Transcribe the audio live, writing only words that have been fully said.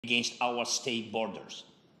against our state borders.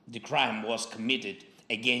 The crime was committed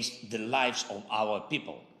against the lives of our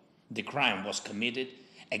people. The crime was committed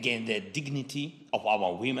against the dignity of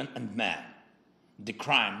our women and men. The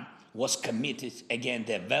crime was committed against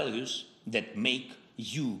the values that make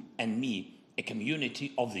you and me a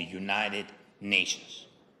community of the United Nations.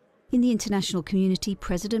 In the international community,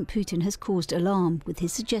 President Putin has caused alarm with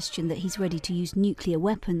his suggestion that he's ready to use nuclear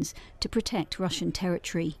weapons to protect Russian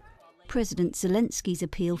territory. President Zelensky's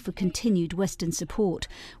appeal for continued Western support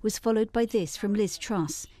was followed by this from Liz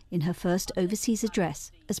Truss in her first overseas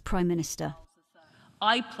address as Prime Minister.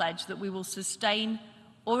 I pledge that we will sustain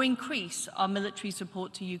or increase our military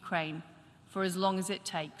support to Ukraine for as long as it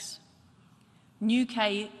takes. New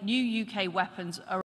UK weapons are